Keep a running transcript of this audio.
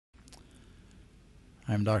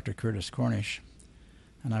I'm Dr. Curtis Cornish,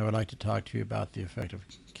 and I would like to talk to you about the effect of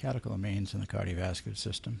catecholamines in the cardiovascular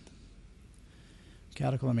system.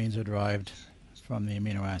 Catecholamines are derived from the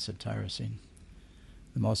amino acid tyrosine.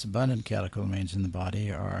 The most abundant catecholamines in the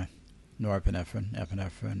body are norepinephrine,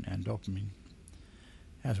 epinephrine, and dopamine.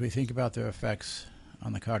 As we think about their effects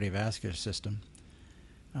on the cardiovascular system,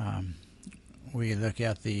 we look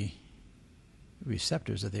at the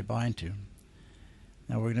receptors that they bind to.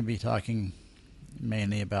 Now we're going to be talking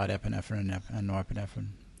mainly about epinephrine and norepinephrine.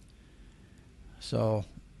 So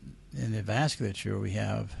in the vasculature we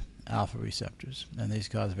have alpha receptors, and these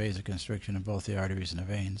cause vasoconstriction of both the arteries and the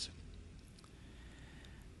veins.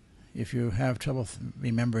 If you have trouble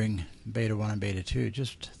remembering beta 1 and beta 2,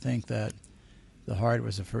 just think that the heart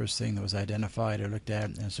was the first thing that was identified or looked at,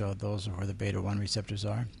 and so those are where the beta 1 receptors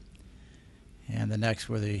are. And the next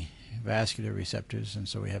were the vascular receptors, and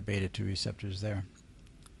so we have beta 2 receptors there.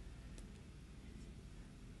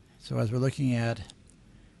 So as we're looking at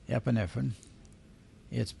epinephrine,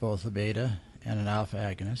 it's both a beta and an alpha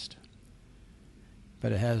agonist,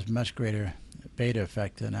 but it has much greater beta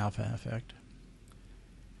effect than alpha effect.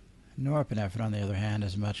 Norepinephrine, on the other hand,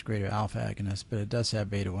 is a much greater alpha agonist, but it does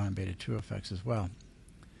have beta 1 and beta 2 effects as well.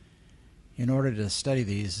 In order to study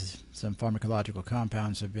these, some pharmacological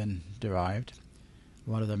compounds have been derived.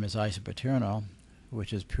 One of them is isoproterenol,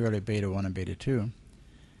 which is purely beta 1 and beta 2,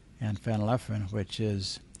 and phenylephrine, which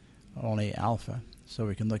is only alpha, so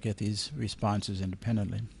we can look at these responses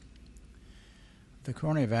independently. The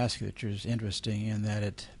coronary vasculature is interesting in that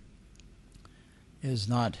it is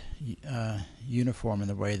not uniform in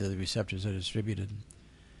the way that the receptors are distributed.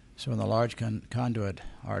 So in the large conduit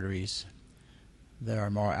arteries, there are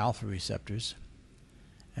more alpha receptors,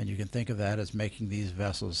 and you can think of that as making these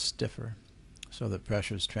vessels stiffer, so that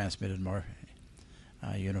pressure is transmitted more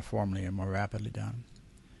uniformly and more rapidly down.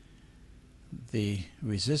 The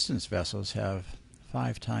resistance vessels have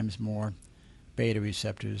 5 times more beta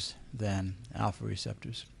receptors than alpha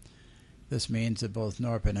receptors. This means that both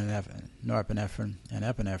norepinephrine and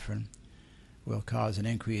epinephrine will cause an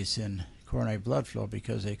increase in coronary blood flow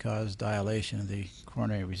because they cause dilation of the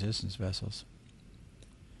coronary resistance vessels.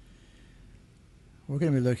 We're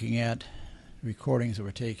going to be looking at recordings that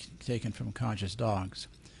were taken from conscious dogs.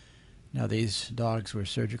 Now these dogs were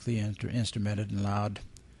surgically instrumented and allowed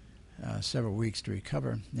several weeks to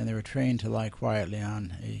recover, and they were trained to lie quietly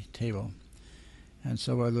on a table. And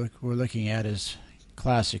so what we're looking at is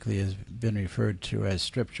classically has been referred to as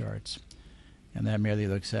strip charts, and that merely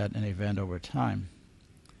looks at an event over time.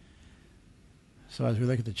 So as we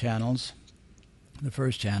look at the channels, the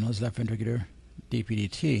first channel is left ventricular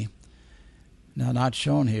DPDT. Now not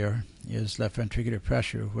shown here is left ventricular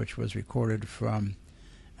pressure, which was recorded from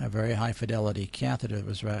a very high fidelity catheter that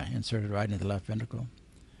was inserted right into the left ventricle.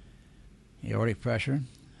 Aortic pressure,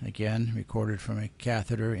 again recorded from a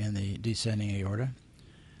catheter in the descending aorta.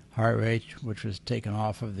 Heart rate, which was taken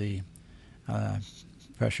off of the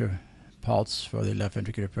pressure pulse for the left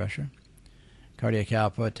ventricular pressure. Cardiac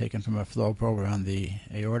output taken from a flow probe around the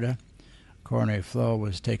aorta. Coronary flow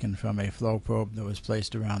was taken from a flow probe that was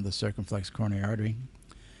placed around the circumflex coronary artery.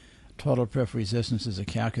 Total peripheral resistance is a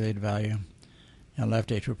calculated value, and left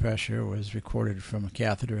atrial pressure was recorded from a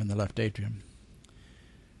catheter in the left atrium.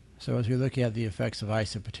 So as we look at the effects of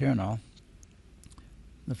isoproterenol,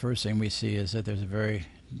 the first thing we see is that there's a very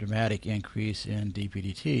dramatic increase in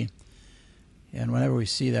DPDT, and whenever we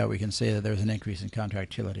see that, we can say that there's an increase in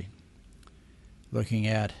contractility. Looking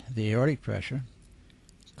at the aortic pressure,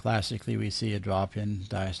 classically we see a drop in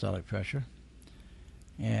diastolic pressure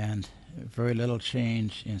and very little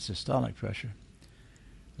change in systolic pressure.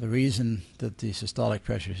 The reason that the systolic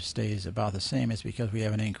pressure stays about the same is because we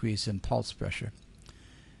have an increase in pulse pressure.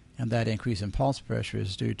 And that increase in pulse pressure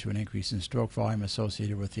is due to an increase in stroke volume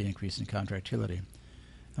associated with the increase in contractility.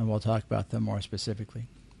 And we'll talk about them more specifically.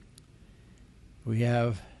 We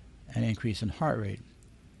have an increase in heart rate,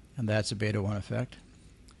 and that's a beta 1 effect.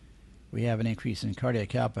 We have an increase in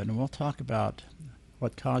cardiac output, and we'll talk about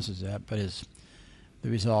what causes that, but is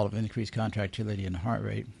the result of increased contractility in heart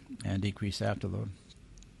rate and decreased afterload.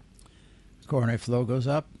 Coronary flow goes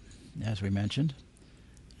up, as we mentioned,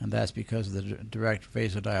 and that's because of the direct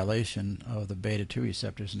vasodilation of the beta 2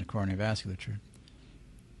 receptors in the coronary vasculature.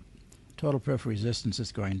 Total peripheral resistance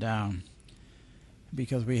is going down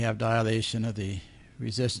because we have dilation of the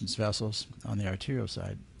resistance vessels on the arterial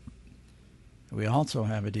side. We also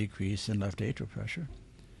have a decrease in left atrial pressure,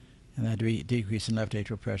 and that decrease in left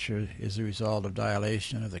atrial pressure is the result of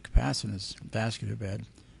dilation of the capacitance vascular bed,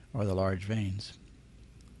 or the large veins.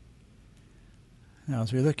 Now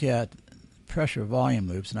as we look at pressure volume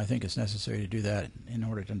loops, and I think it's necessary to do that in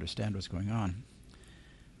order to understand what's going on.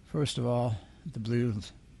 First of all, the blue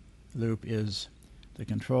loop is the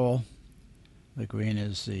control, the green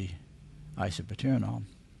is the isoproterenol.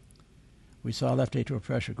 We saw left atrial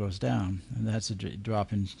pressure goes down, and that's a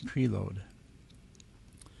drop in preload.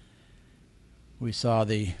 We saw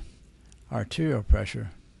the arterial pressure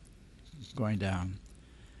going down.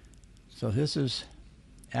 So this is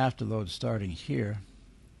afterload starting here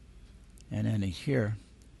and ending here.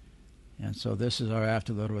 And so this is our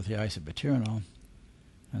afterload with the isoproterenol,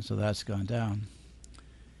 and so that's gone down.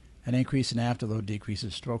 An increase in afterload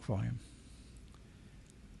decreases stroke volume.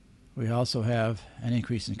 We also have an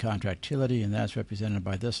increase in contractility, and that's represented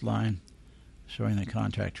by this line showing that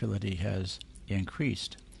contractility has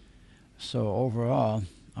increased. So overall,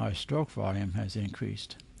 our stroke volume has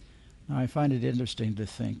increased. Now I find it interesting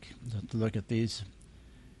to look at these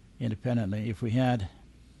independently. If we had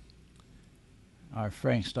our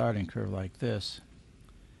Frank starting curve like this,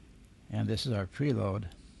 and this is our preload,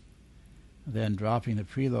 then dropping the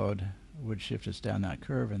preload would shift us down that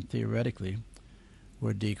curve and theoretically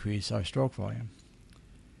would decrease our stroke volume.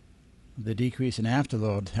 The decrease in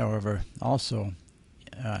afterload, however, also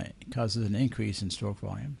causes an increase in stroke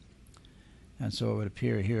volume. And so it would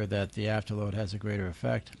appear here that the afterload has a greater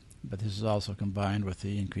effect, but this is also combined with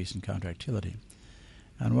the increase in contractility.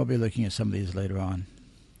 And we'll be looking at some of these later on.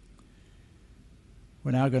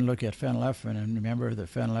 We're now going to look at phenylephrine, and remember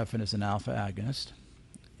that phenylephrine is an alpha agonist,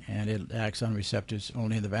 and it acts on receptors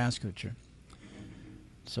only in the vasculature.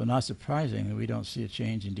 So not surprisingly, we don't see a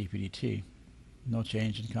change in DPDT, no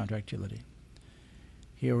change in contractility.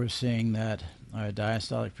 Here we're seeing that our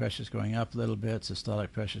diastolic pressure is going up a little bit,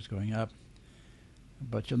 systolic pressure is going up,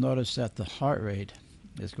 but you'll notice that the heart rate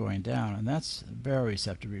is going down, and that's a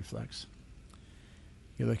baroreceptor reflex.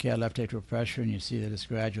 You look at left atrial pressure and you see that it's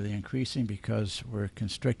gradually increasing because we're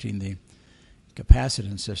constricting the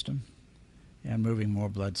capacitance system and moving more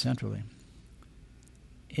blood centrally.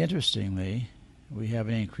 Interestingly, we have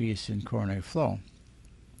an increase in coronary flow.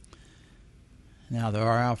 Now there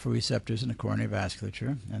are alpha receptors in the coronary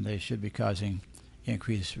vasculature, and they should be causing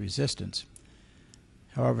increased resistance.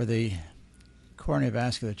 However, the coronary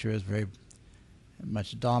vasculature is very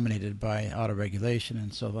much dominated by autoregulation,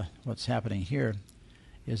 and so what's happening here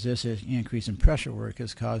is this increase in pressure work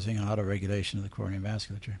is causing autoregulation of the coronary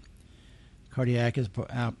vasculature. Cardiac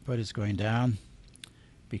output is going down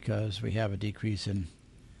because we have a decrease in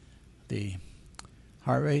the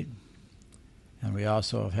heart rate, and we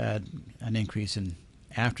also have had an increase in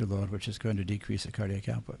afterload, which is going to decrease the cardiac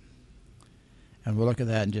output. And we'll look at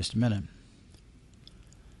that in just a minute.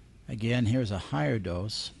 Again, here's a higher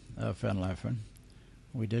dose of phenylephrine.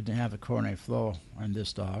 We didn't have a coronary flow on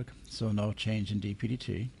this dog, so no change in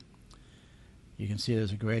DPDT. You can see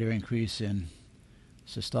there's a greater increase in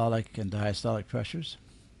systolic and diastolic pressures.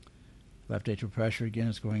 Left atrial pressure again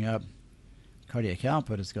is going up. Cardiac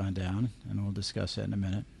output has gone down, and we'll discuss that in a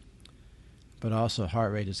minute. But also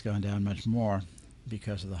heart rate has gone down much more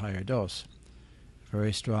because of the higher dose.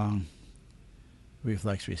 Very strong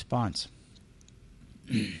reflex response.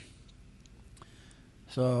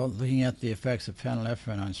 So looking at the effects of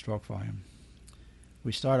phenylephrine on stroke volume,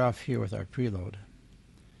 we start off here with our preload,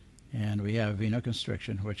 and we have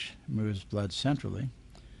venoconstriction, which moves blood centrally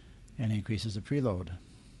and increases the preload.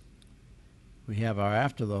 We have our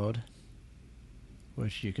afterload,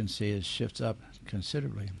 which you can see shifts up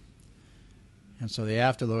considerably, and so the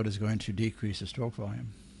afterload is going to decrease the stroke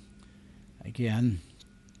volume. Again,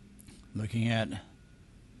 looking at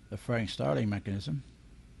the Frank starting mechanism,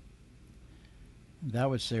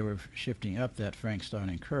 that would say we're shifting up that Frank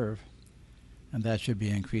starting curve, and that should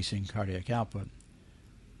be increasing cardiac output.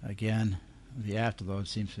 Again, the afterload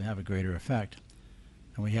seems to have a greater effect,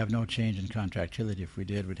 and we have no change in contractility. If we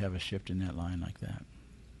did, we'd have a shift in that line like that.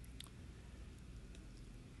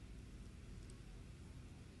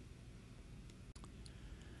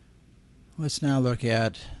 Let's now look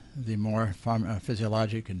at the more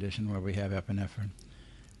physiologic condition where we have epinephrine.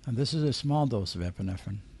 And this is a small dose of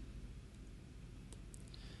epinephrine.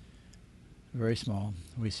 Very small.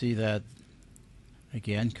 We see that,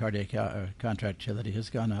 again, cardiac contractility has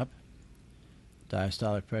gone up.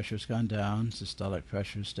 Diastolic pressure has gone down. Systolic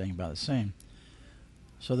pressure is staying about the same.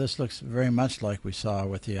 So this looks very much like we saw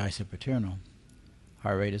with the isoproterenol.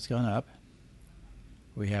 Heart rate has gone up.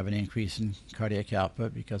 We have an increase in cardiac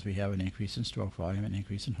output because we have an increase in stroke volume and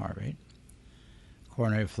increase in heart rate.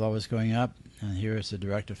 Coronary flow is going up, and here is the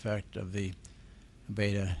direct effect of the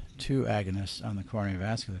beta 2 agonist on the coronary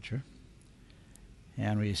vasculature.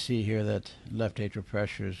 And we see here that left atrial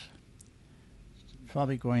pressure is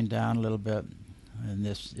probably going down a little bit. In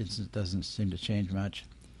this instance, it doesn't seem to change much.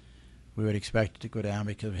 We would expect it to go down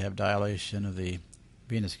because we have dilation of the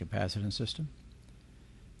venous capacitance system.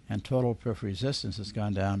 And total peripheral resistance has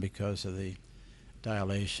gone down because of the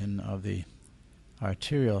dilation of the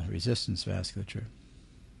arterial resistance vasculature.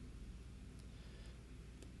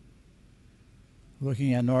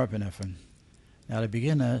 Looking at norepinephrine. Now to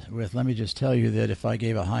begin with, let me just tell you that if I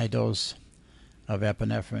gave a high dose of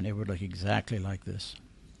epinephrine, it would look exactly like this.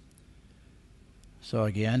 So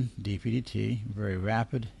again, DPDT, very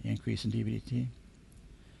rapid increase in DPDT.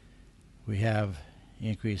 We have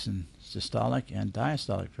increase in systolic and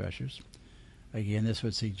diastolic pressures. Again, this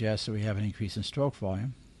would suggest that we have an increase in stroke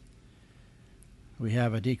volume. We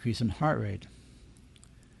have a decrease in heart rate.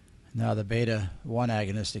 Now the beta-1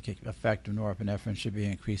 agonistic effect of norepinephrine should be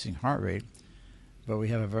increasing heart rate, but we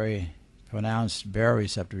have a very pronounced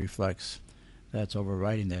baroreceptor reflex that's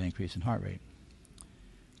overriding that increase in heart rate.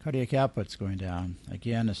 Cardiac output's going down,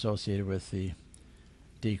 again associated with the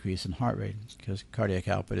decrease in heart rate, because cardiac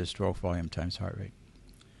output is stroke volume times heart rate.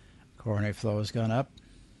 Coronary flow has gone up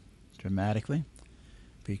dramatically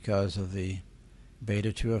because of the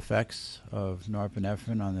beta-2 effects of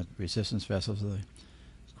norepinephrine on the resistance vessels of the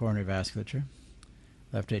coronary vasculature.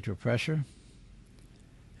 Left atrial pressure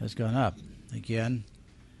has gone up. Again,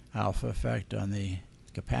 alpha effect on the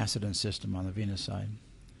capacitance system on the venous side.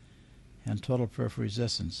 And total peripheral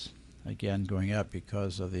resistance, again going up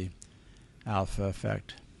because of the alpha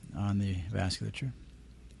effect on the vasculature.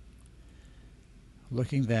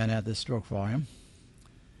 Looking then at the stroke volume,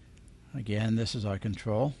 again this is our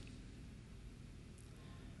control.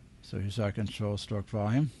 So here's our control stroke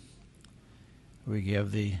volume. We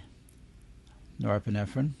give the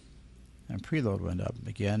norepinephrine and preload went up.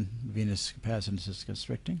 Again, venous capacitance is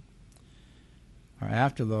constricting. Our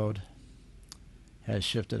afterload has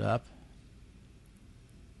shifted up,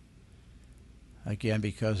 again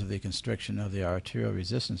because of the constriction of the arterial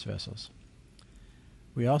resistance vessels.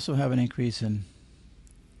 We also have an increase in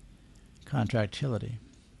contractility,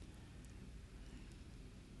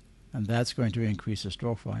 and that's going to increase the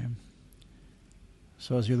stroke volume.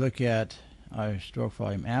 So as we look at our stroke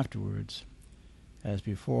volume afterwards, as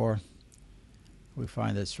before, we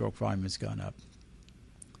find that stroke volume has gone up.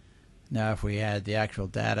 Now if we add the actual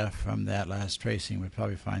data from that last tracing, we'd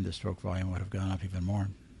probably find the stroke volume would have gone up even more.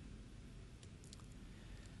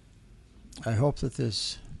 I hope that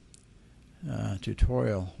this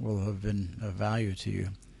tutorial will have been of value to you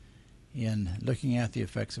in looking at the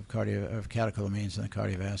effects of catecholamines in the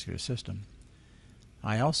cardiovascular system.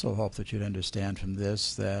 I also hope that you'd understand from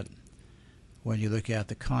this that when you look at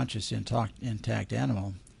the conscious intact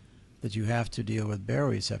animal, that you have to deal with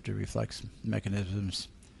baroreceptor reflex mechanisms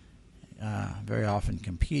very often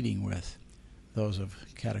competing with those of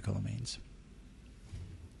catecholamines.